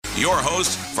your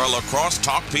host for Lacrosse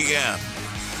Talk PM,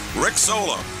 Rick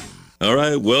Sola. All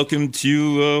right, welcome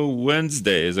to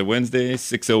Wednesday. Is it Wednesday?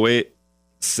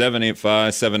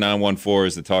 608-785-7914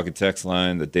 is the talk and text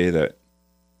line, the day that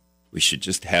we should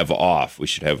just have off. We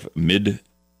should have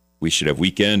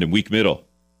weekend and week middle.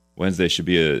 Wednesday should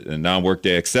be a non-work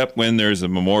day, except when there's a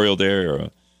Memorial Day or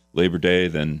a Labor Day,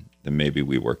 then maybe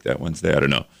we work that Wednesday. I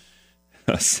don't know.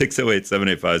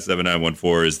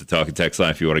 608-785-7914 is the talk and text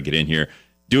line if you want to get in here.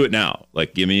 Do it now.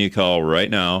 Like, give me a call right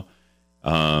now.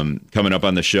 Coming up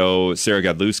on the show, Sarah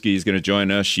Godlewski is going to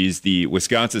join us. She's the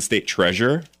Wisconsin State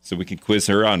Treasurer, so we can quiz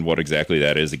her on what exactly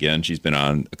that is. Again, she's been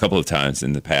on a couple of times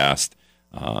in the past.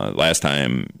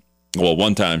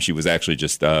 One time she was actually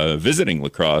just visiting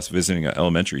lacrosse, visiting an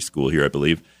elementary school here, I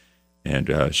believe,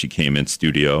 and she came in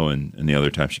studio, and the other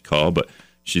time she called. But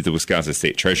she's the Wisconsin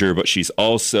State Treasurer, but she's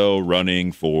also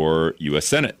running for U.S.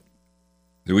 Senate.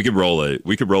 We could roll a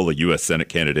U.S. Senate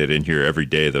candidate in here every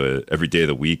day of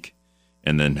the week,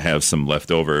 and then have some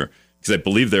left over, because I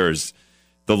believe there's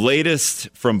the latest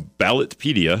from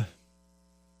Ballotpedia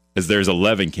is there's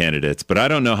 11 candidates, but I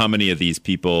don't know how many of these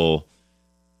people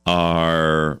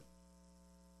are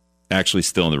actually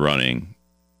still in the running.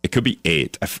 It could be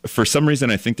 8. For some reason,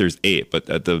 I think there's 8, but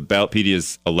the Ballotpedia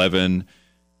is 11.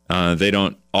 They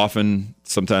don't often.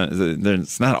 Sometimes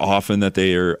it's not often that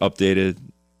they are updated.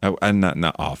 I'm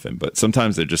not often, but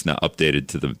sometimes they're just not updated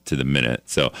to the minute.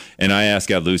 So, and I asked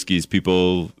Godlewski's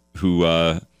people who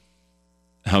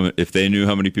if they knew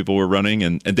how many people were running,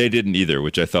 and they didn't either,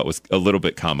 which I thought was a little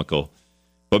bit comical.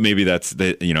 But maybe that's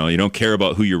you don't care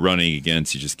about who you're running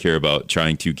against. You just care about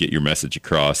trying to get your message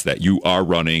across that you are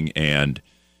running and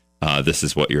this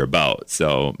is what you're about.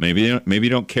 So maybe you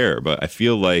don't care. But I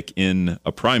feel like in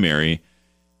a primary,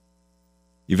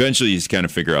 eventually you just kind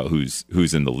of figure out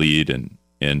who's in the lead, and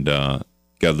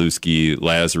Godlewski,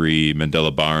 Lazary,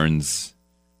 Mandela Barnes,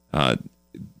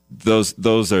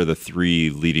 those are the 3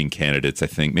 leading candidates, I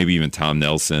think. Maybe even Tom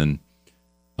Nelson,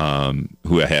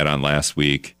 who I had on last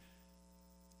week.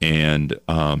 And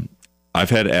I've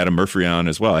had Adam Murphy on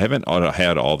as well. I haven't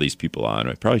had all these people on.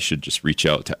 I probably should just reach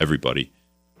out to everybody.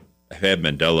 I've had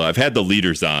Mandela. I've had the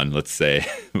leaders on, let's say,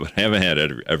 but I haven't had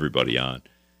everybody on.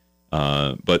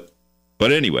 But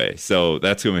anyway, so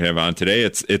that's who we have on today.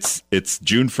 It's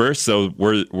June 1st, so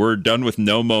we're done with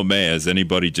no mow May. Has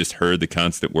anybody just heard the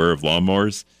constant whir of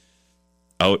lawnmowers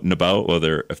out and about,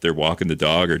 whether if they're walking the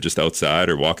dog or just outside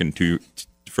or walking to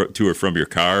or from your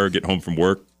car or getting home from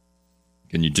work?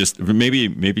 Can you just maybe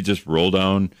just roll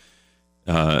down,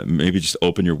 maybe just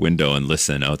open your window and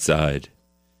listen outside?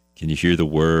 Can you hear the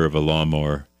whir of a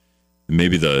lawnmower?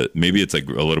 Maybe it's like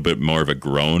a little bit more of a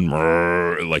groan,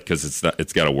 like, because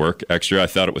it's got to work extra. I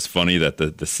thought it was funny that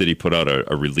the city put out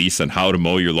a release on how to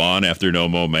mow your lawn after no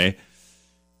mow May.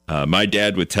 My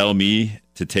dad would tell me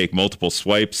to take multiple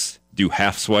swipes, do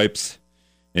half swipes.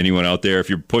 Anyone out there, if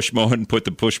you're push mowing, put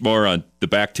the push mower on the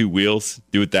back 2 wheels.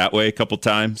 Do it that way a couple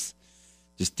times.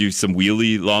 Just do some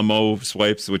wheelie lawn mow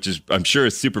swipes, which is, I'm sure,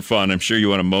 is super fun. I'm sure you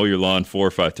want to mow your lawn 4 or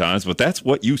 5 times, but that's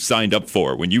what you signed up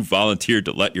for when you volunteered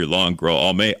to let your lawn grow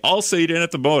all May. Also, you didn't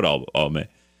have to mow it all May.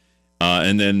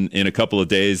 And then in a couple of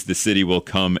days, the city will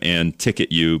come and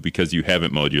ticket you because you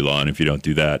haven't mowed your lawn if you don't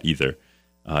do that either.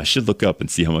 I should look up and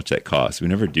see how much that costs. We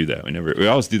never do that. We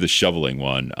always do the shoveling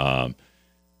one.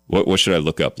 What should I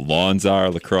look up? Lawns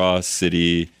lacrosse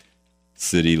city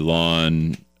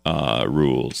lawn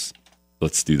rules.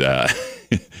 Let's do that.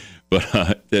 But,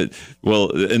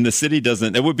 and the city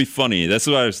doesn't, it would be funny. That's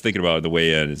what I was thinking about on the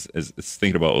way in, is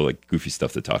thinking about like goofy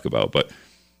stuff to talk about. But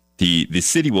the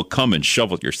city will come and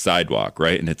shovel your sidewalk,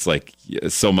 right? And it's like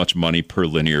so much money per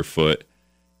linear foot.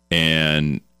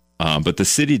 And, but the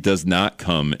city does not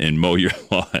come and mow your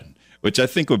lawn, which I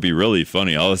think would be really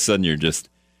funny. All of a sudden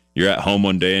you're at home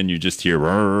one day and you just hear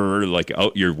like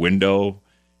out your window.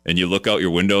 And you look out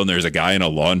your window and there's a guy in a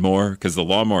lawnmower, because the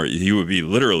lawnmower, he would be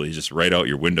literally just right out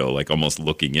your window, like almost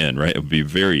looking in, right? It would be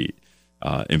very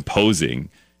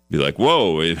imposing. Be like,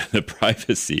 whoa, the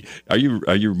privacy. Are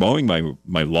you mowing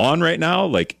my lawn right now?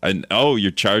 Like,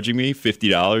 you're charging me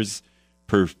 $50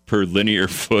 per linear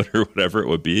foot or whatever it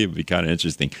would be. It would be kind of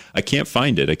interesting. I can't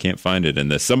find it.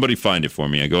 And somebody find it for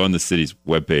me. I go on the city's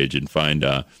webpage and find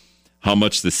how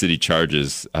much the city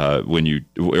charges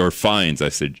or fines, I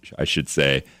should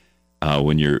say,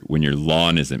 when your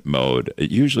lawn isn't mowed.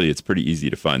 Usually it's pretty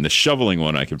easy to find. The shoveling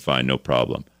one I can find no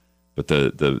problem, but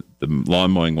the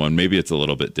lawn mowing one, maybe it's a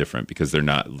little bit different because they're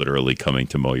not literally coming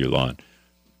to mow your lawn.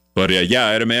 But yeah,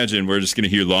 I'd imagine we're just going to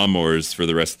hear lawnmowers for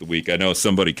the rest of the week. I know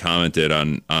somebody commented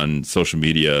on social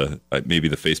media, maybe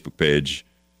the Facebook page,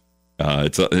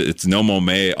 It's no mow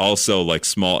May. Also, like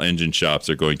small engine shops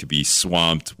are going to be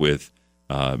swamped with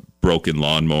broken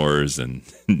lawnmowers and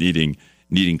needing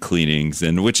cleanings,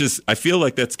 and which is, I feel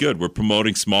like that's good. We're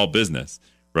promoting small business,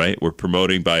 right? We're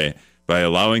promoting by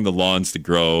allowing the lawns to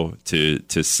grow to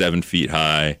 7 feet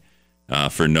high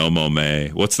for no mow May.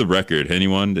 What's the record?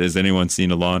 Has anyone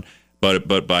seen a lawn?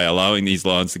 But by allowing these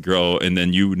lawns to grow and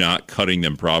then you not cutting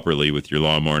them properly with your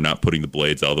lawnmower, not putting the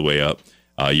blades all the way up,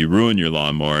 you ruin your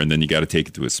lawnmower, and then you got to take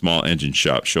it to a small engine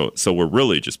shop. So we're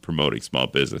really just promoting small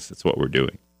business. That's what we're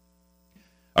doing.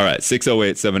 All right,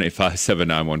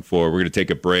 608-785-7914. We're going to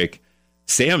take a break.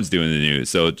 Sam's doing the news.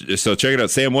 So check it out.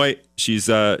 Sam White, she's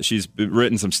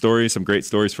written some stories, some great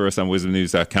stories for us on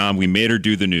wisdomnews.com. We made her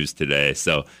do the news today.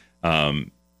 So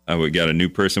we got a new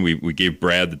person. We gave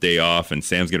Brad the day off, and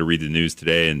Sam's going to read the news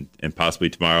today and possibly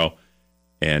tomorrow.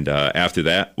 And after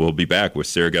that, we'll be back with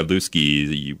Sarah Godlewski,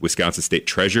 the Wisconsin State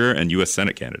Treasurer and U.S.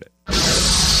 Senate candidate.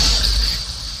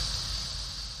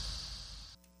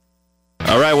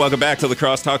 All right, welcome back to La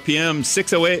Crosse Talk PM.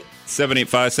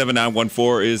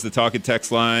 608-785-7914 is the talk and text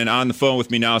line. On the phone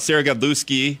with me now, Sarah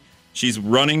Godlewski. She's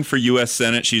running for U.S.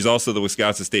 Senate. She's also the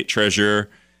Wisconsin State Treasurer.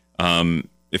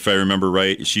 If I remember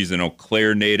right, she's an Eau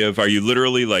Claire native. Are you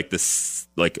literally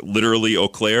literally Eau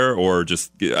Claire, or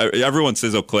just everyone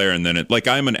says Eau Claire, and then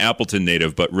I'm an Appleton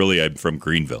native, but really I'm from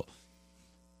Greenville.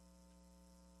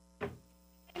 I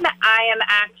am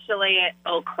actually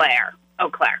Eau Claire.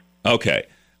 Okay.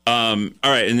 All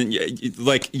right, and then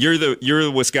you're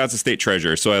the Wisconsin State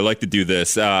Treasurer, so I like to do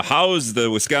this. How is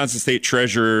the Wisconsin State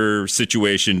Treasurer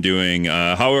situation doing?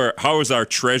 How is our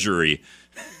Treasury?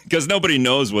 Because nobody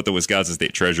knows what the Wisconsin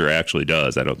State Treasurer actually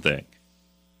does, I don't think.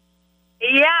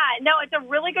 Yeah, no, it's a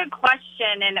really good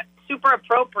question and super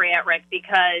appropriate, Rick,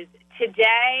 because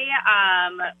today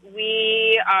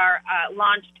we are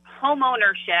launched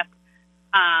Homeownership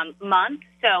Month.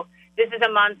 So this is a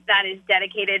month that is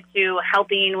dedicated to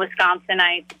helping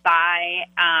Wisconsinites buy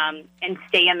and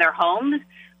stay in their homes,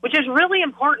 which is really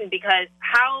important because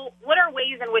what are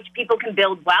ways in which people can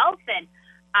build wealth? And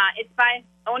it's by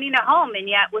owning a home, and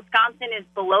yet Wisconsin is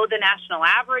below the national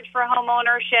average for home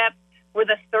ownership. We're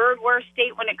the third worst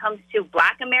state when it comes to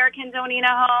Black Americans owning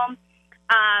a home.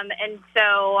 And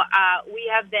so we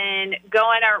have been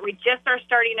we just are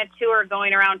starting a tour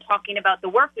going around talking about the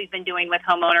work we've been doing with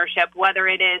home ownership, whether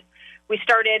it is, we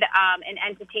started an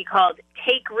entity called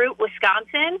Take Root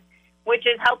Wisconsin, which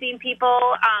is helping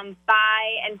people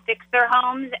buy and fix their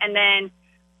homes. And then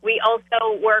we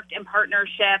also worked in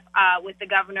partnership with the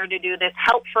governor to do this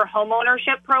Help for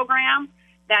Homeownership program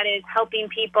that is helping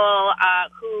people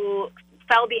who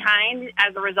fell behind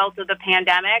as a result of the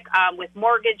pandemic with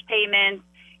mortgage payments,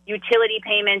 utility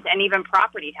payments, and even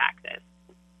property taxes.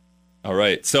 All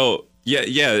right. So,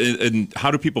 yeah. And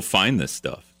how do people find this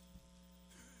stuff?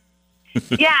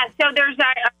 Yeah, so there's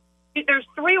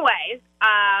three ways.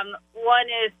 One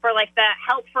is for the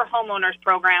Help for Homeowners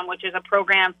program, which is a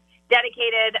program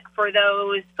dedicated for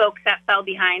those folks that fell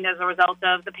behind as a result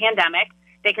of the pandemic.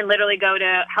 They can literally go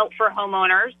to Help for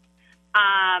Homeowners.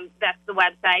 That's the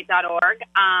website.org.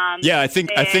 I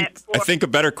think a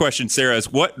better question, Sarah, is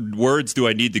what words do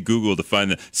I need to Google to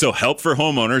find so Help for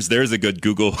Homeowners, there's a good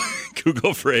Google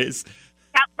phrase.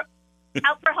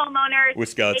 Help for Homeowners,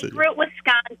 Wisconsin. Take Root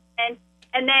Wisconsin.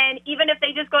 And then even if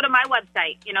they just go to my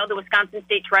website, the Wisconsin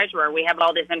State Treasurer, we have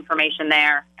all this information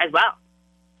there as well.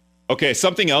 Okay,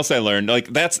 something else I learned,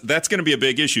 that's going to be a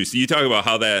big issue. So you talk about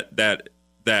how that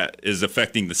is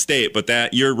affecting the state, but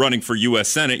that you're running for U.S.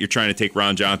 Senate, you're trying to take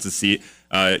Ron Johnson's seat.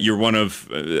 You're one of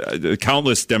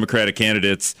countless Democratic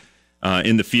candidates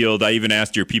in the field. I even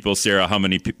asked your people, Sarah, how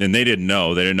many, and they didn't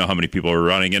know how many people were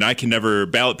running. And I can never,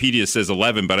 Ballotpedia says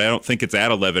 11, but I don't think it's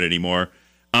at 11 anymore.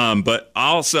 But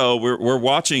also we're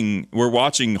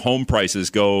watching home prices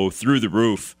go through the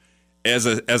roof. As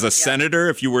a senator,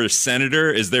 if you were a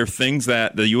senator, is there things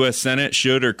that the U.S. Senate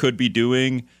should or could be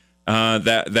doing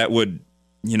that would,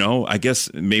 I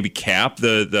guess maybe cap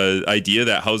the idea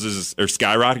that houses are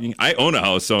skyrocketing? I own a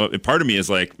house, so part of me is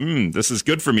like, this is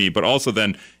good for me. But also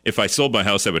then if I sold my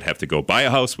house, I would have to go buy a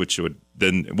house, which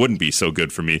wouldn't be so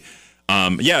good for me.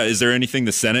 Is there anything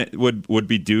the Senate would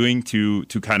be doing to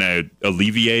kind of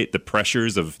alleviate the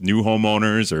pressures of new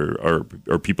homeowners or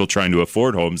people trying to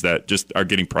afford homes that just are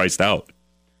getting priced out?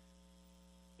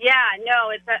 Yeah, no,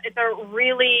 it's a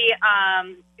really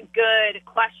good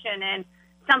question, and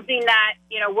something that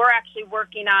we're actually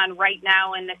working on right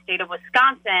now in the state of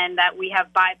Wisconsin that we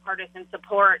have bipartisan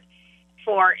support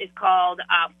for is called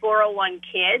 401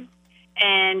 Kids.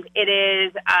 And it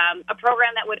is a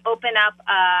program that would open up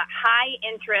a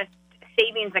high-interest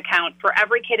savings account for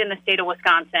every kid in the state of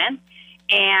Wisconsin.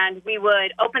 And we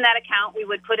would open that account. We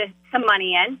would put some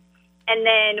money in, and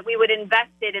then we would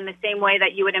invest it in the same way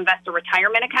that you would invest a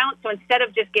retirement account. So instead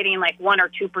of just getting like 1 or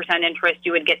 2% interest,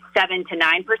 you would get 7 to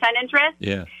 9% interest.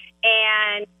 Yeah.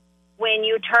 And when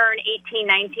you turn 18,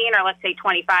 19, or let's say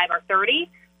 25 or 30,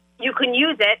 you can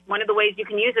use it. One of the ways you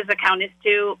can use this account is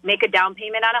to make a down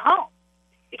payment on a home.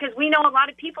 Because we know a lot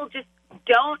of people just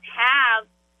don't have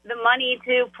the money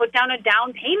to put down a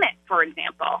down payment, for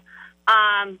example.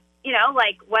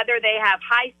 Like whether they have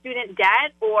high student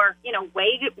debt or,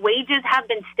 wages have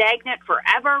been stagnant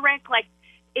forever, Rick. Like,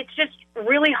 it's just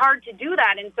really hard to do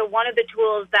that. And so one of the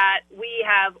tools that we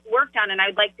have worked on, and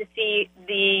I'd like to see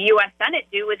the U.S. Senate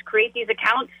do, is create these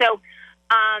accounts so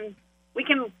we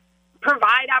can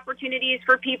provide opportunities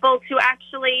for people to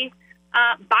actually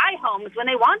buy homes when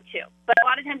they want to. But a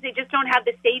lot of times they just don't have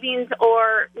the savings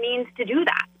or means to do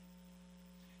that.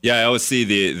 Yeah, I always see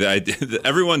the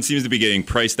everyone seems to be getting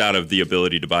priced out of the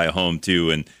ability to buy a home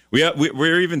too, and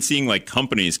we're even seeing like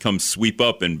companies come sweep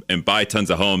up and buy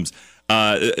tons of homes.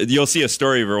 You'll see a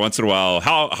story every once in a while.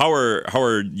 How are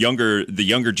the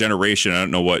younger generation? I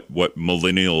don't know what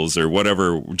millennials or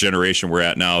whatever generation we're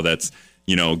at now. That's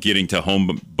getting to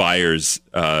home buyers,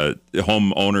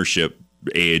 home ownership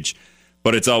age.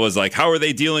 But it's always like, how are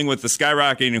they dealing with the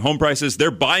skyrocketing home prices?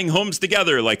 They're buying homes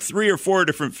together, like 3 or 4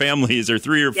 different families or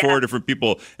 3 or 4 different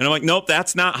people. And I'm like, nope,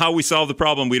 that's not how we solve the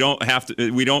problem. We don't have to.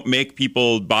 We don't make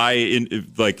people buy in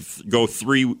go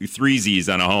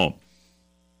threesies on a home.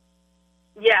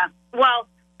 Yeah, well,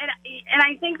 and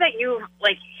I think that you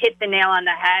hit the nail on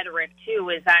the head, Rick.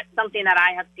 Too, is that something that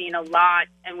I have seen a lot,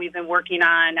 and we've been working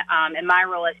on in my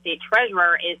role as state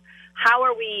treasurer is. How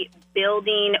are we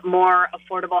building more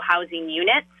affordable housing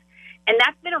units? And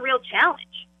that's been a real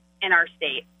challenge in our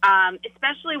state,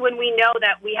 especially when we know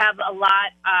that we have a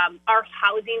lot, our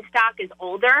housing stock is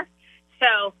older.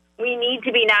 So we need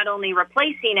to be not only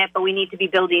replacing it, but we need to be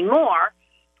building more.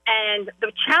 And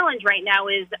the challenge right now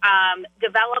is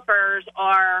developers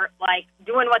are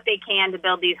doing what they can to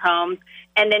build these homes.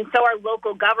 And then so are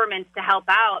local governments to help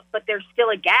out, but there's still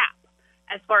a gap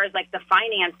as far as the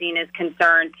financing is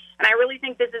concerned. And I really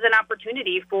think this is an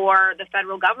opportunity for the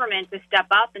federal government to step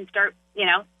up and start,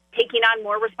 taking on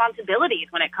more responsibilities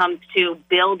when it comes to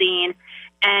building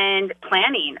and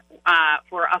planning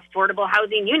for affordable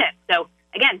housing units. So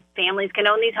again, families can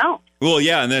own these homes. Well,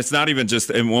 yeah, and that's not even just,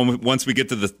 and once we get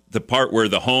to the part where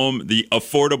the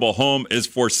affordable home is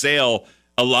for sale,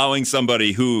 allowing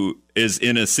somebody who is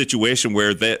in a situation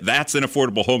where that's an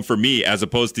affordable home for me, as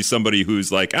opposed to somebody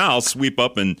who's like, I'll sweep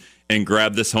up and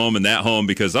grab this home and that home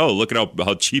because, look at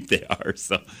how cheap they are.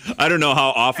 So I don't know how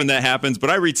often that happens, but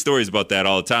I read stories about that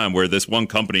all the time where this one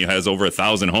company has over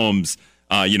 1,000 homes,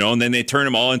 and then they turn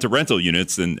them all into rental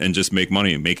units and just make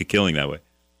money and make a killing that way.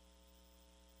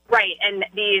 Right. And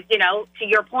these, to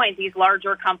your point, these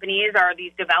larger companies or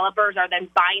these developers are then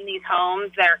buying these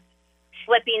homes. They're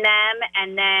flipping them,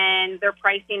 and then they're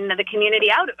pricing the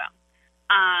community out of them.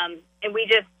 And we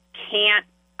just can't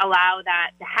allow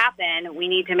that to happen. We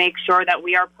need to make sure that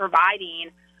we are providing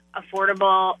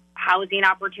affordable housing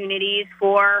opportunities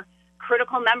for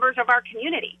critical members of our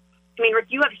community. I mean, Rick,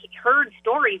 you have heard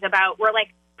stories about we're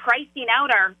pricing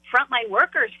out our frontline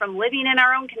workers from living in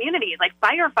our own communities, like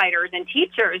firefighters and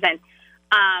teachers. And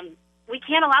we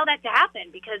can't allow that to happen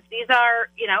because these are,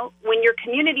 when your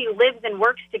community lives and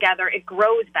works together, it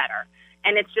grows better.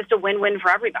 And it's just a win-win for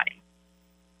everybody.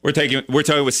 We're talking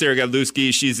with Sarah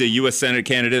Godlewski. She's a U.S. Senate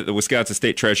candidate, the Wisconsin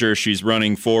State Treasurer. She's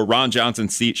running for Ron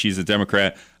Johnson's seat. She's a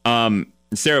Democrat.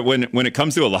 Sarah, when it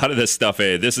comes to a lot of this stuff,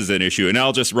 this is an issue. And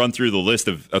I'll just run through the list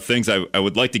of things I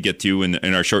would like to get to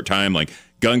in our short time, like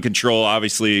gun control,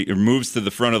 obviously, it moves to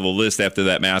the front of the list after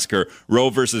that massacre.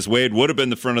 Roe versus Wade would have been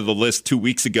the front of the list 2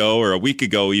 weeks ago or a week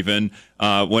ago even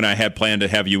when I had planned to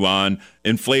have you on.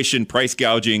 Inflation, price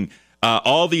gouging,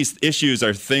 all these issues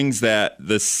are things that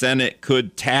the Senate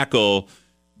could tackle.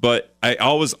 But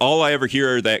all I ever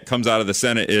hear that comes out of the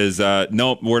Senate is,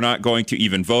 nope, we're not going to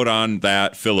even vote on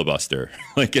that filibuster.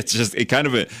 And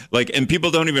people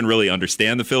don't even really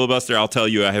understand the filibuster. I'll tell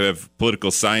you, I have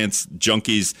political science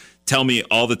junkies tell me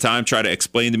all the time, try to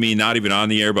explain to me, not even on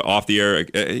the air, but off the air.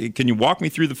 Can you walk me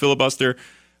through the filibuster?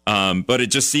 But it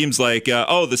just seems like,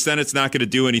 the Senate's not going to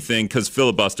do anything because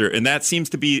filibuster. And that seems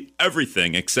to be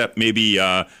everything except maybe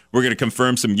we're going to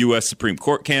confirm some U.S. Supreme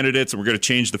Court candidates, and we're going to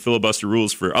change the filibuster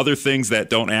rules for other things that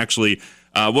don't actually.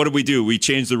 What did we do? We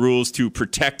changed the rules to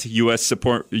protect U.S.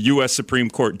 Supreme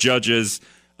Court judges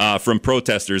from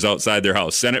protesters outside their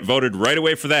house. Senate voted right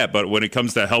away for that. But when it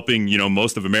comes to helping,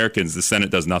 most of Americans, the Senate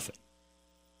does nothing.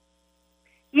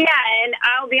 Yeah, and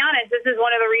I'll be honest, this is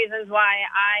one of the reasons why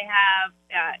I have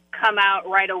come out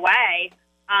right away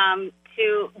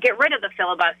to get rid of the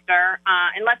filibuster.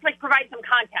 And let's provide some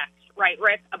context, right,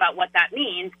 Rick, about what that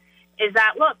means. Is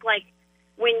that, look,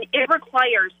 when it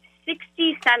requires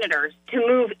 60 senators to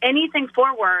move anything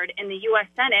forward in the U.S.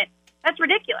 Senate, that's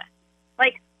ridiculous.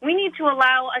 We need to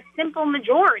allow a simple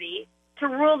majority to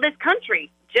rule this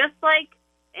country, just like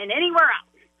in anywhere else.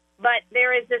 But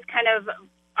there is this kind of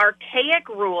archaic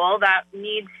rule that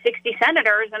needs 60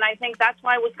 senators, and I think that's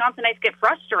why Wisconsinites get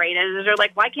frustrated. Is they're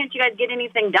like, why can't you guys get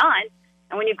anything done?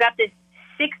 And when you've got this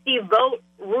 60-vote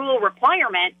rule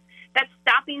requirement, that's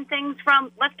stopping things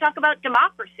from, let's talk about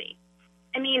democracy.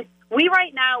 I mean, we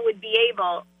right now would be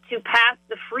able to pass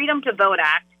the Freedom to Vote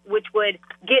Act, which would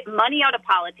get money out of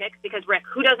politics, because, Rick,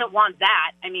 who doesn't want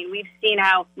that? I mean, we've seen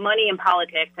how money in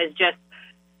politics has just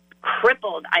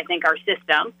crippled, I think, our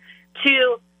system,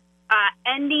 to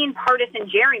ending partisan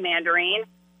gerrymandering,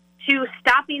 to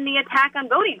stopping the attack on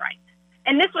voting rights.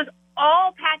 And this was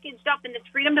all packaged up in this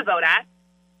Freedom to Vote Act.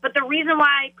 But the reason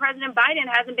why President Biden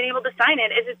hasn't been able to sign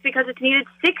it is it's because it's needed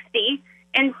 60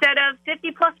 instead of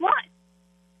 50 plus 1.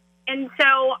 And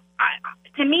so,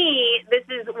 to me, this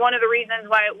is one of the reasons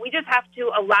why we just have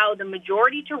to allow the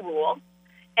majority to rule.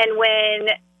 And when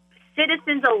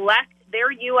citizens elect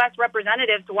their U.S.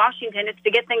 representatives to Washington, it's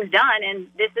to get things done, and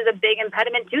this is a big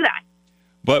impediment to that.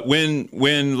 But when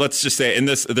let's just say, and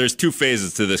there's two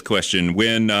phases to this question.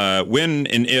 When and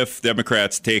if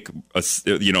Democrats take I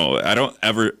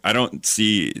don't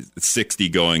see 60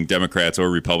 going Democrats or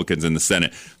Republicans in the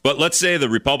Senate. But let's say the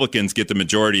Republicans get the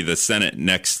majority of the Senate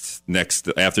next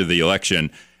after the election.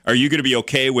 Are you going to be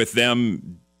okay with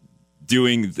them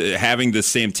having the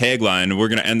same tagline? We're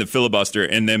going to end the filibuster,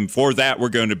 and then for that we're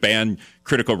going to ban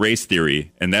critical race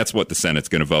theory, and that's what the Senate's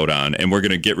going to vote on, and we're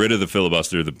going to get rid of the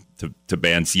filibuster to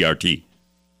ban CRT.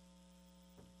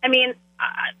 I mean,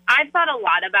 I've thought a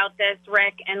lot about this,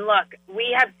 Rick, and look,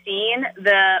 we have seen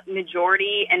the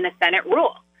majority in the Senate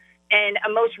rule, and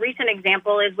a most recent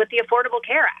example is with the Affordable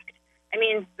Care Act. I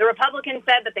mean, the Republicans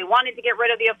said that they wanted to get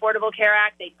rid of the Affordable Care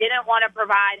Act. They didn't want to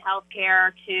provide health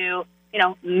care to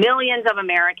millions of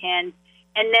Americans.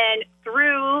 And then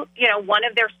through, one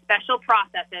of their special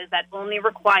processes that only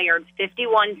required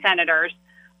 51 senators,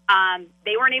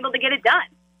 they weren't able to get it done.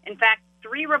 In fact,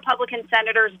 3 Republican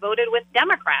senators voted with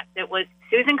Democrats. It was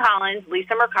Susan Collins,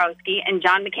 Lisa Murkowski, and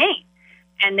John McCain.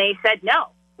 And they said,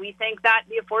 no, we think that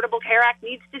the Affordable Care Act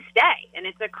needs to stay. And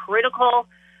it's a critical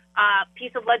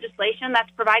piece of legislation that's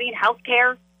providing health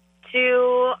care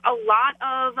to a lot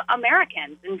of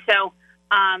Americans. And so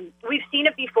we've seen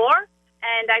it before,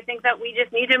 and I think that we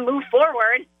just need to move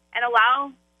forward and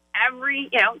allow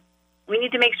we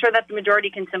need to make sure that the majority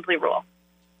can simply rule.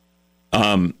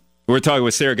 We're talking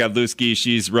with Sarah Godlewski.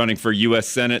 She's running for U.S.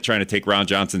 Senate, trying to take Ron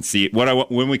Johnson's seat.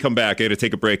 When we come back, I got to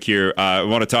take a break here. I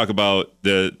want to talk about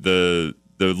the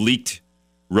leaked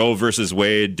Roe versus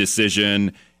Wade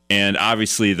decision, and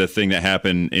obviously the thing that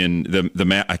happened in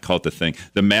I call it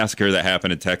the massacre that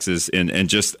happened in Texas, and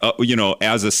just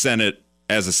as a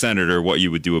senator, what you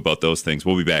would do about those things.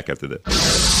 We'll be back after this.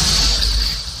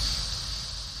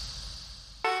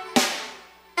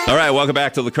 All right, welcome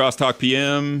back to La Crosse Talk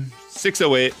PM.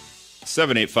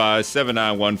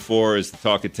 608-785-7914 is the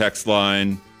talk and text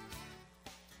line.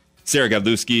 Sarah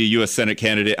Godlewski, U.S. Senate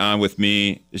candidate, on with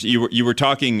me. You were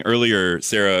talking earlier,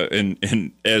 Sarah,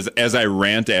 and as I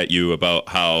rant at you about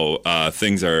how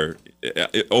things are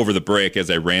over the break, as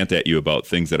I rant at you about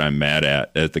things that I'm mad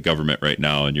at the government right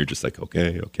now, and you're just like,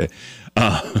 okay.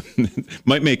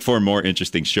 Might make for a more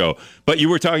interesting show. But you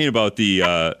were talking about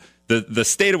the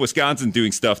state of Wisconsin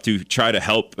doing stuff to try to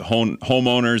help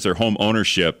homeowners or home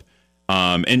ownership,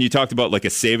 and you talked about like a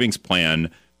savings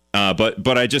plan.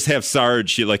 But I just have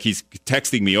Sarge, he's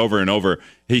texting me over and over.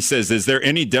 He says, is there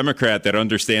any Democrat that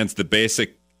understands the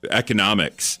basic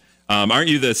economics? Aren't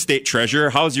you the state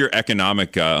treasurer? How's your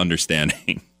economic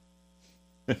understanding?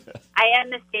 I am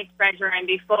the state treasurer, and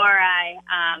before I,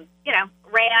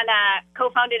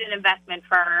 co-founded an investment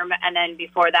firm, and then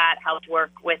before that helped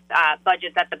work with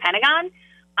budgets at the Pentagon.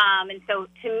 And so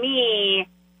to me,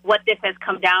 what this has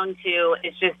come down to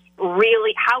is just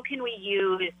really how can we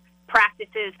use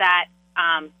practices that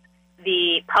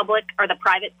the public or the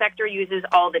private sector uses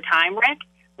all the time, Rick,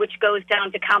 which goes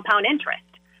down to compound interest.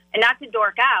 And not to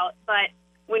dork out, but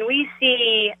when we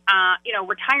see,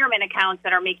 retirement accounts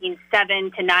that are making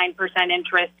 7 to 9%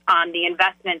 interest on the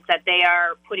investments that they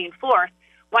are putting forth,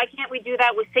 why can't we do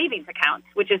that with savings accounts,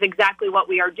 which is exactly what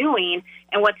we are doing?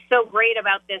 And what's so great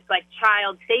about this,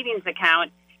 child savings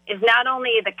account is not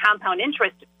only the compound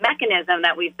interest mechanism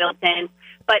that we've built in,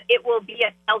 but it will be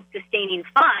a self-sustaining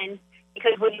fund,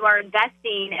 because when you are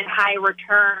investing in high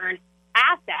return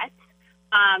assets,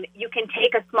 you can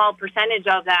take a small percentage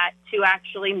of that to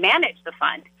actually manage the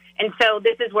fund. And so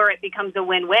this is where it becomes a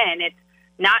win-win. It's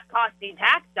not costing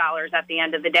tax dollars at the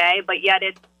end of the day, but yet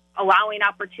it's allowing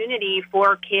opportunity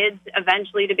for kids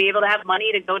eventually to be able to have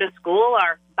money to go to school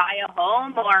or buy a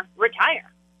home or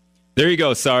retire. There you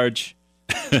go, Sarge.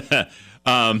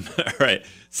 All right.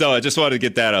 So I just wanted to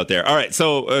get that out there. All right.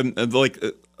 So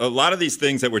a lot of these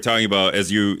things that we're talking about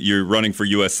as you're running for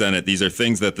U.S. Senate, these are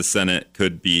things that the Senate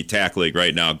could be tackling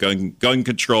right now. Gun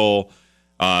control,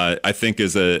 I think,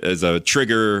 is a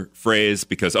trigger phrase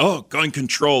because, gun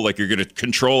control, like you're going to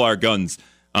control our guns.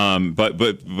 But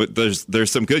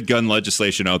there's some good gun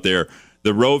legislation out there.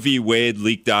 The Roe v. Wade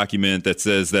leaked document that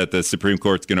says that the Supreme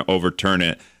Court's going to overturn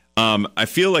it. I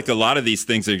feel like a lot of these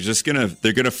things are just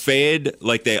they're gonna fade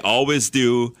like they always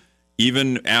do,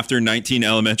 even after 19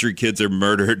 elementary kids are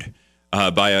murdered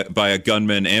by a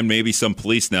gunman, and maybe some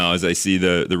police now, as I see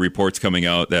the reports coming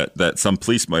out that some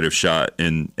police might have shot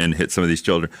and hit some of these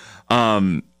children.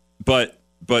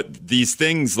 But these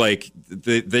things, like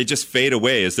they just fade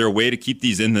away. Is there a way to keep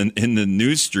these in the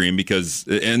news stream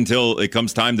until it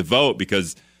comes time to vote?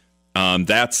 Because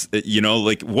that's,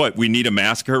 like what, we need a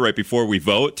massacre right before we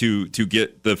vote to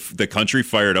get the country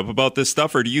fired up about this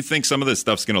stuff? Or do you think some of this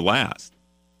stuff's going to last?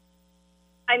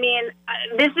 I mean,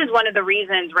 this is one of the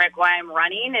reasons, Rick, why I'm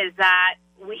running, is that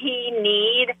we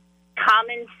need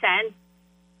common sense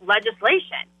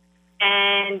legislation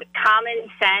and common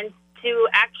sense to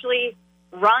actually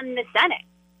run the Senate.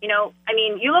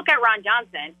 You look at Ron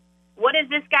Johnson. What is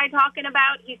this guy talking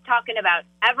about? He's talking about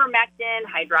ivermectin,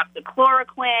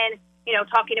 hydroxychloroquine,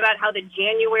 talking about how the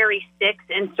January 6th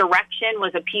insurrection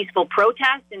was a peaceful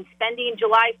protest and spending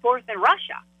July 4th in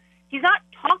Russia. He's not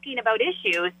talking about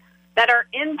issues that are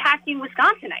impacting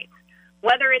Wisconsinites,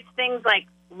 whether it's things like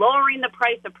lowering the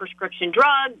price of prescription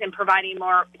drugs and providing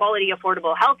more quality,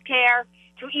 affordable health care,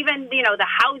 to even, the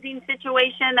housing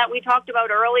situation that we talked about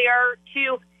earlier,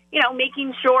 to,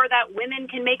 making sure that women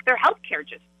can make their health care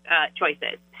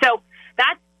choices. So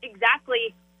that's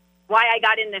exactly why I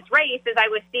got in this race, is I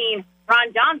was seeing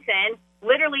Ron Johnson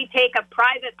literally take a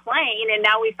private plane, and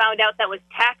now we found out that was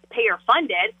taxpayer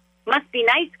funded. Must be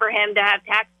nice for him to have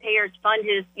taxpayers fund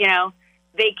his,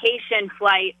 vacation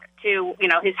flight to,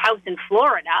 his house in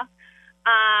Florida.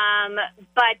 I'm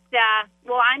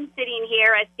sitting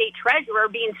here as state treasurer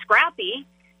being scrappy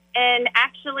and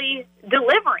actually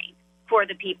delivering for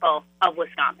the people of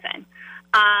Wisconsin.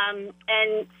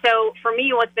 And so for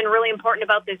me, what's been really important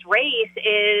about this race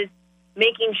is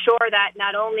making sure that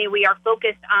not only we are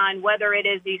focused on whether it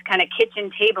is these kind of kitchen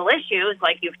table issues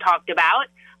like you've talked about,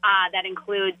 that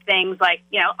includes things like,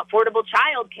 affordable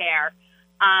childcare,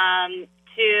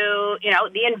 to,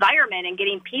 the environment and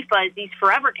getting PFAS, these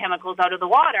forever chemicals, out of the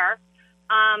water,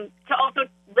 to also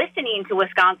listening to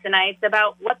Wisconsinites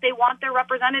about what they want their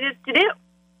representatives to do.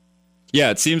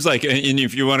 Yeah, it seems like, and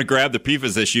if you want to grab the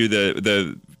PFAS issue,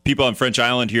 the people on French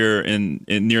Island here in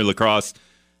near La Crosse,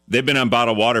 they've been on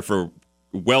bottled water for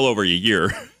well over a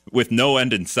year with no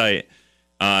end in sight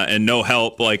and no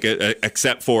help, like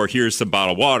except for here's some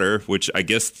bottled water, which I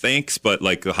guess thanks, but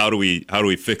like how do we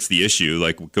fix the issue?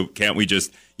 Like, can't we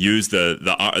just use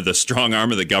the strong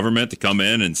arm of the government to come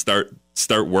in and start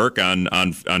work on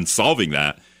solving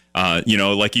that?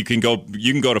 Like you can go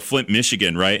to Flint,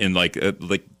 Michigan, right? And like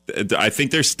I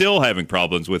think they're still having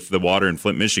problems with the water in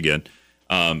Flint, Michigan.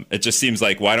 It just seems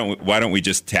like why don't we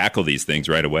just tackle these things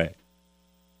right away?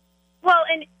 Well,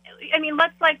 and I mean,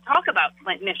 let's talk about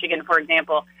Flint, Michigan, for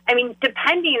example. I mean,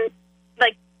 depending,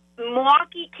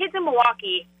 kids in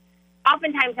Milwaukee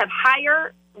oftentimes have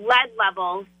higher lead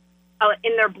levels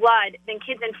in their blood than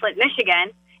kids in Flint,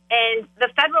 Michigan. And the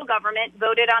federal government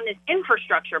voted on this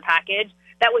infrastructure package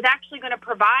that was actually going to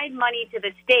provide money to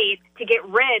the states to get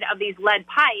rid of these lead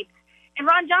pipes, and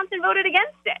Ron Johnson voted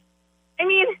against it. I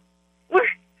mean,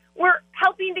 we're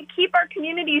helping to keep our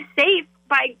communities safe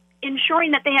by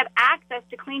ensuring that they have access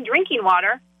to clean drinking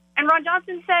water, and Ron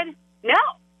Johnson said no.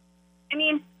 I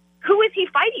mean, who is he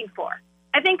fighting for?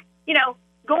 I think,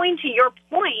 going to your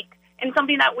point, and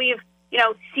something that we've,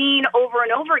 seen over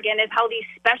and over again, is how these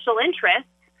special interests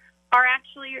are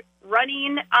actually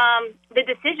running the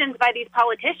decisions by these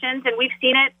politicians, and we've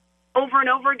seen it over and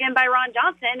over again by Ron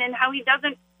Johnson, and how he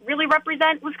doesn't really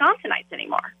represent Wisconsinites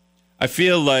anymore. I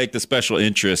feel like the special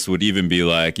interests would even be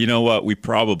like, you know what, we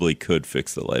probably could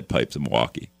fix the lead pipes in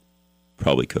Milwaukee.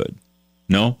 Probably could.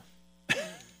 No?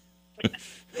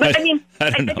 But I mean,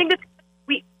 I think that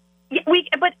we,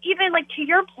 but even to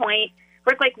your point,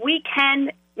 Rick, like, we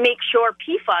can make sure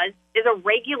PFAS is a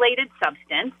regulated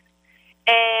substance.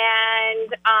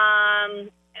 And,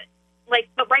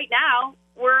 but right now,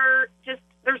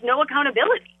 there's no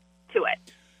accountability to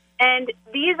it. And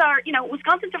these are,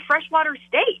 Wisconsin's a freshwater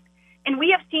state. And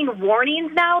we have seen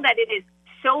warnings now that it is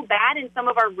so bad in some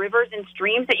of our rivers and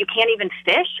streams that you can't even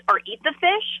fish or eat the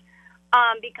fish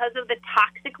because of the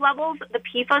toxic levels, the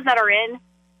PFAS that are in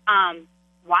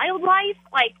wildlife.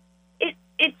 Like,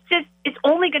 it's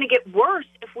only going to get worse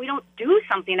if we don't do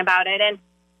something about it. And,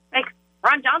 like,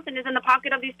 Ron Johnson is in the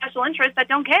pocket of these special interests that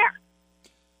don't care.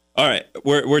 All right,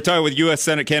 we're talking with U.S.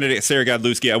 Senate candidate Sarah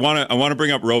Godlewski. I want to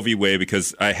bring up Roe v. Wade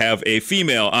because I have a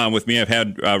female on with me. I've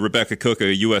had Rebecca Cook,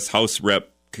 a U.S. House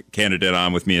Rep candidate,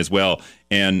 on with me as well.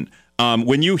 And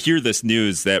when you hear this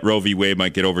news that Roe v. Wade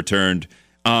might get overturned,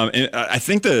 I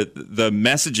think the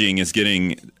messaging is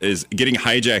getting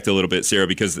hijacked a little bit, Sarah,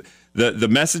 because the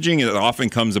messaging often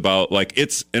comes about like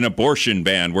it's an abortion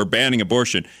ban. We're banning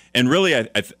abortion, and really,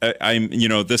 I'm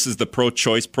this is the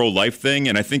pro-choice, pro-life thing,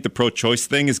 and I think the pro-choice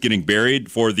thing is getting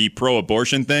buried for the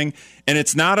pro-abortion thing, and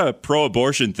it's not a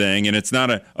pro-abortion thing, and it's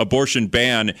not an abortion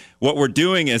ban. What we're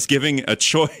doing is giving a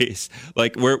choice.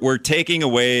 Like we're taking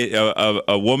away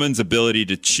a woman's ability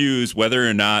to choose whether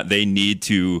or not they need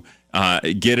to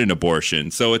get an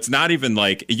abortion. So it's not even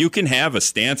like you can have a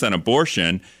stance on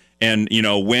abortion and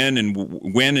when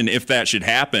and if that should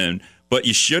happen, but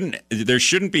there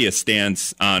shouldn't be a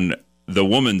stance on the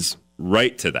woman's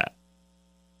right to that.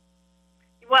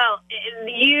 Well,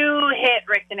 you hit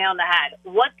Rick the nail on the head.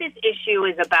 What this issue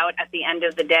is about at the end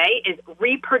of the day is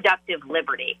reproductive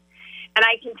liberty. And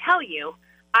I can tell you,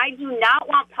 I do not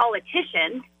want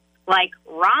politicians like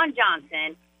Ron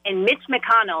Johnson and Mitch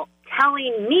McConnell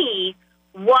telling me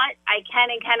what I can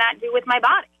and cannot do with my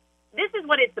body. This is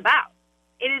what it's about.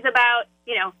 It is about,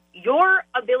 your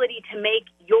ability to make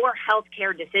your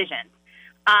healthcare decisions.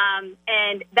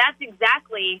 And that's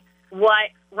exactly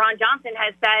what Ron Johnson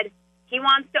has said he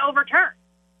wants to overturn.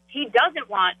 He doesn't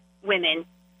want women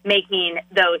making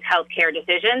those healthcare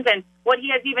decisions. And what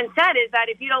he has even said is that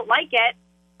if you don't like it,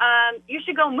 you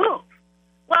should go move.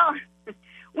 Well,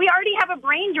 we already have a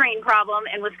brain drain problem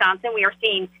in Wisconsin. We are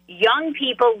seeing young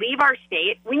people leave our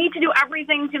state. We need to do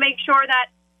everything to make sure that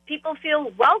people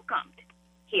feel welcomed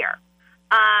here.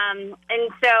 And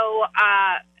so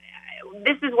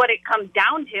this is what it comes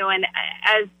down to. And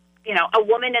as, a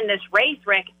woman in this race,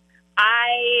 Rick,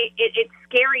 it's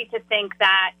scary to think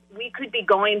that we could be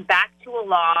going back to a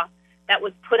law that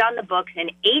was put on the books in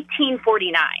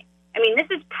 1849. I mean, this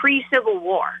is pre-Civil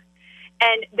War.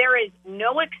 And there is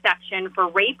no exception for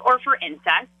rape or for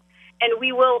incest, and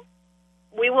we will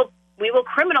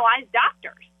criminalize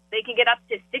doctors. They can get up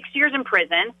to 6 years in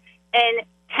prison and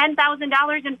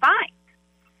 $10,000 in fines.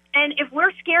 And if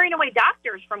we're scaring away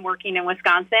doctors from working in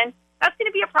Wisconsin, that's going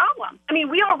to be a problem. I mean,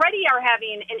 we already are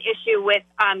having an issue with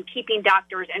keeping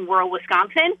doctors in rural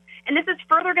Wisconsin, and this is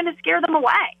further going to scare them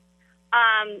away.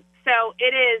 So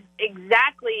it is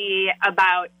exactly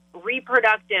about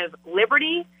reproductive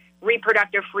liberty,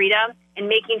 reproductive freedom, and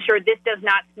making sure this does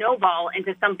not snowball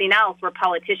into something else where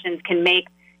politicians can make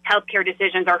healthcare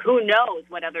decisions or who knows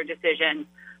what other decisions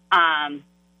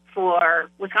for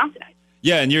Wisconsinites.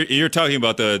 Yeah, and you're talking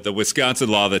about the Wisconsin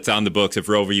law that's on the books if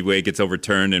Roe v. Wade gets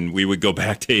overturned, and we would go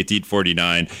back to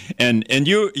 1849. And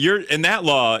that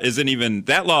law isn't even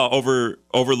that law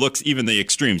overlooks even the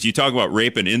extremes. You talk about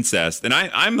rape and incest, and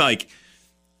I'm like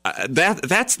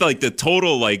that's like the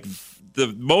total like the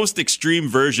most extreme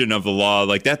version of the law.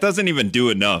 Like that doesn't even do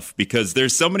enough because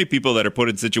there's so many people that are put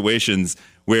in situations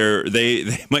where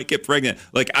they might get pregnant.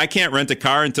 Like I can't rent a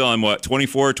car until I'm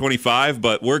 24 or 25,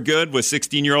 but we're good with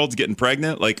 16-year-olds getting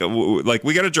pregnant. Like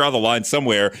we got to draw the line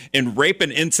somewhere, and rape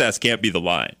and incest can't be the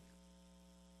line.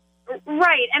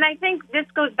 Right. And I think this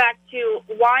goes back to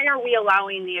why are we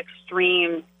allowing the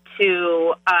extremes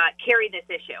to carry this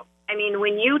issue? I mean,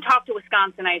 when you talk to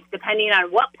Wisconsinites, depending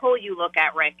on what poll you look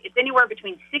at, Rick, it's anywhere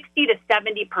between 60 to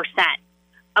 70%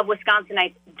 of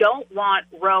Wisconsinites don't want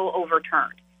Roe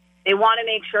overturned. They want to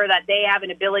make sure that they have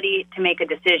an ability to make a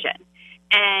decision.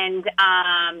 And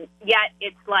yet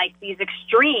it's like these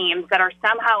extremes that are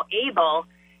somehow able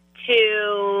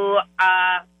to,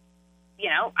 I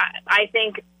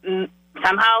think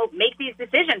somehow make these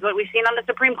decisions, what we've seen on the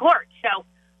Supreme Court. So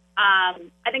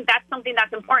I think that's something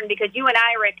that's important because you and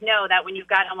I, Rick, know that when you've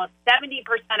got almost 70%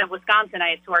 of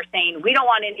Wisconsinites who are saying we don't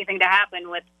want anything to happen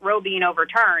with Roe being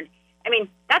overturned, I mean,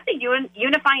 that's a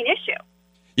unifying issue.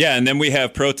 Yeah, and then we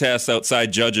have protests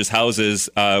outside judges' houses,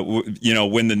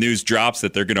 when the news drops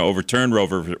that they're going to overturn Roe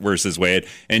versus Wade,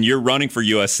 and you're running for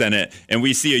U.S. Senate, and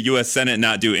we see a U.S. Senate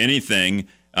not do anything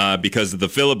because of the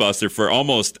filibuster for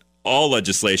almost all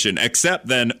legislation, except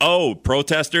then,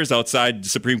 protesters outside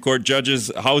Supreme Court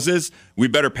judges' houses, we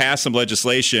better pass some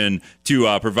legislation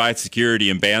to provide security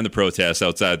and ban the protests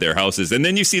outside their houses. And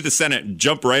then you see the Senate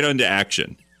jump right into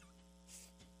action.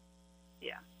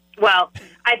 Yeah. Well,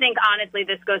 I think, honestly,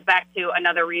 this goes back to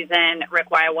another reason, Rick,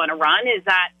 why I want to run, is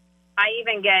that I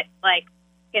even get,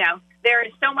 there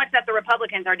is so much that the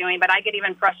Republicans are doing, but I get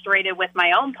even frustrated with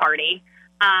my own party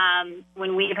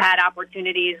when we've had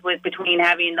opportunities between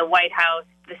having the White House,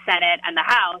 the Senate, and the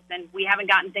House, and we haven't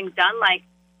gotten things done like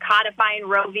codifying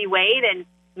Roe v. Wade and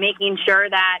making sure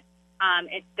that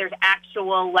there's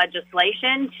actual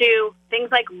legislation to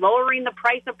things like lowering the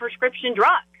price of prescription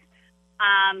drugs,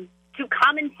 to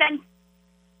common sense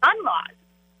gun laws.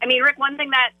 I mean, Rick, one thing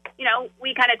that,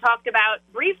 we kind of talked about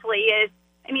briefly is,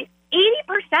 80%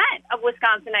 of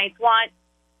Wisconsinites want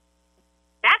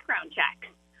background checks.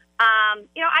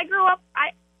 I grew up,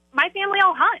 my family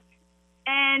all hunts,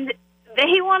 and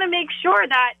they want to make sure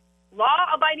that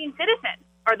law-abiding citizens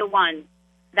are the ones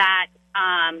that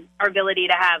our ability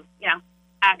to have,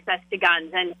 access to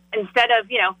guns. And instead of,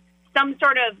 some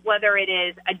sort of, whether it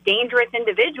is a dangerous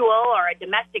individual or a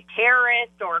domestic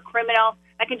terrorist or a criminal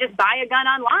that can just buy a gun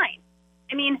online.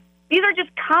 These are just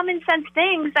common sense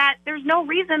things that there's no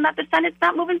reason that the Senate's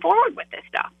not moving forward with this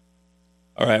stuff.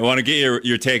 All right, I want to get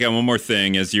your take on one more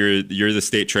thing. As you're the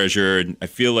state treasurer, and I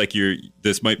feel like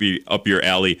this might be up your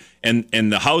alley.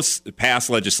 And the House passed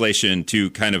legislation to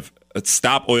kind of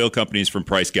stop oil companies from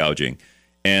price gouging,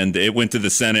 and it went to the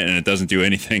Senate, and it doesn't do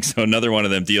anything. So another one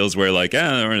of them deals where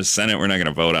we're in the Senate, we're not going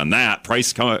to vote on that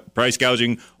price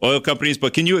gouging oil companies.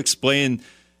 But can you explain?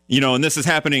 And this is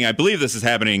happening. I believe this is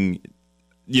happening.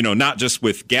 Not just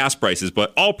with gas prices,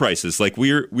 but all prices. Like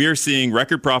we're seeing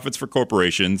record profits for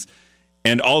corporations.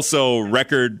 And also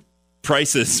record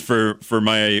prices for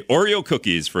my Oreo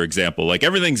cookies, for example. Like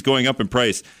everything's going up in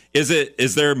price.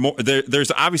 Is there more? There's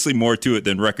obviously more to it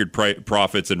than record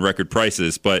profits and record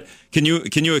prices. But can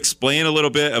you explain a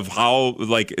little bit of how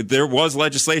there was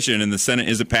legislation and the Senate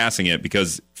isn't passing it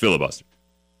because filibuster?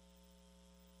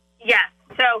 Yes.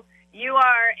 So you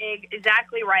are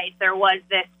exactly right. There was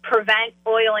this prevent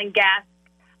oil and gas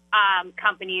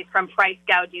companies from price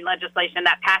gouging legislation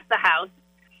that passed the House.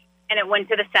 And it went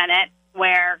to the Senate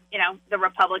where, the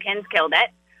Republicans killed it.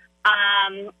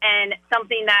 And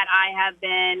something that I have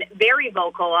been very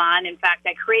vocal on. In fact,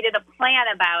 I created a plan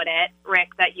about it,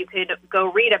 Rick, that you could go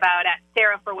read about at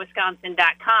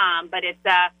sarahforwisconsin.com. But it's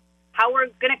how we're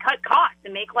going to cut costs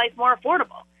and make life more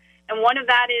affordable. And one of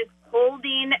that is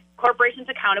holding corporations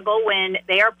accountable when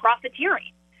they are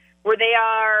profiteering, where they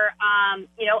are,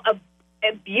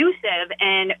 abusive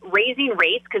and raising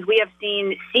rates, because we have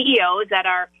seen CEOs that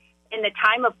are, in the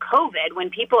time of COVID, when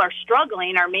people are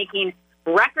struggling, are making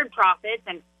record profits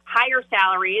and higher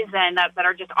salaries and that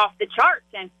are just off the charts.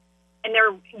 And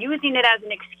they're using it as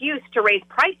an excuse to raise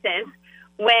prices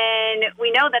when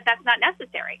we know that that's not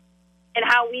necessary, and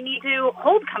how we need to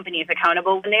hold companies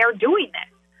accountable when they are doing this.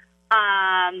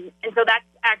 And so that's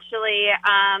actually,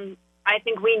 I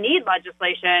think we need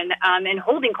legislation in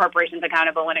holding corporations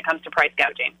accountable when it comes to price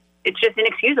gouging. It's just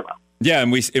inexcusable. Yeah,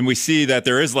 and we see that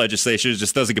there is legislation, it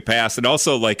just doesn't get passed. And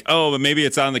also, but maybe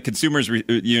it's on the consumers.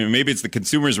 Maybe it's the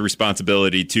consumer's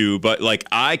responsibility too. But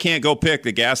I can't go pick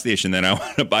the gas station that I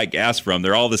want to buy gas from.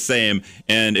 They're all the same.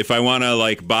 And if I want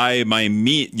to buy my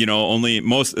meat, only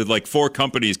 4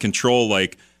 companies control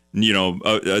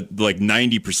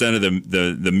 90% of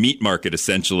the meat market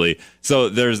essentially. So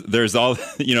there's all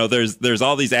there's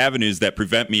all these avenues that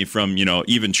prevent me from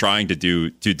even trying to do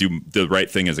the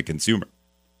right thing as a consumer.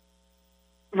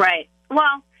 Right.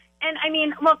 Well,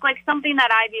 and look, something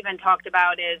that I've even talked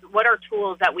about is what are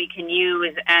tools that we can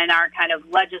use in our kind of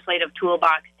legislative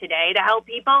toolbox today to help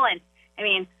people. And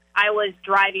I was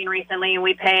driving recently and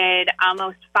we paid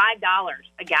almost $5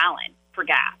 a gallon for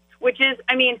gas, which is,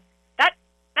 that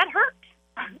hurts.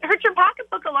 It hurts your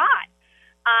pocketbook a lot.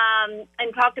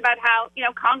 And talked about how,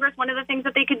 Congress, one of the things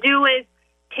that they could do is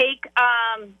take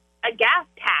a gas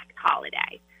tax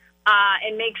holiday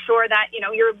and make sure that,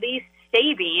 you're at least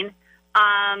saving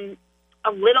a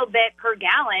little bit per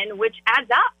gallon, which adds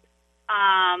up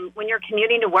when you're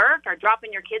commuting to work or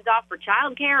dropping your kids off for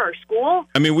childcare or school.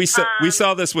 We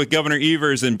saw this with Governor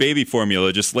Evers and baby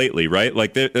formula just lately, right?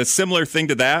 A similar thing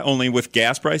to that, only with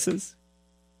gas prices?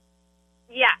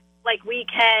 Yeah, we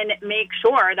can make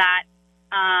sure that,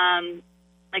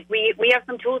 we have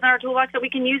some tools in our toolbox that we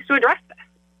can use to address this.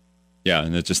 Yeah,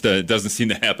 and it just doesn't seem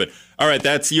to happen. All right,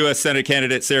 that's U.S. Senate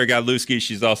candidate Sarah Godlewski.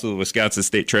 She's also the Wisconsin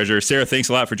State Treasurer. Sarah, thanks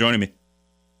a lot for joining me.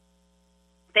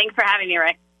 Thanks for having me,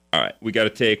 Rick. All right, we got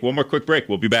to take one more quick break.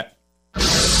 We'll be back.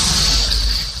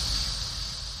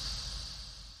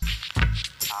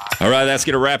 All right, that's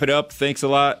going to wrap it up. Thanks a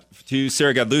lot to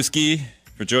Sarah Godlewski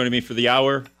for joining me for the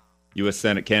hour. U.S.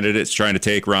 Senate candidates trying to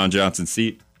take Ron Johnson's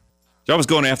seat. So I was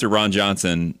going after Ron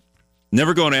Johnson,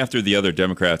 never going after the other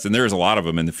Democrats, and there's a lot of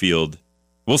them in the field.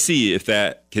 We'll see if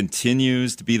that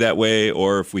continues to be that way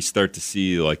or if we start to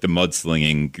see like the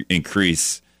mudslinging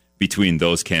increase between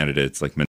those candidates like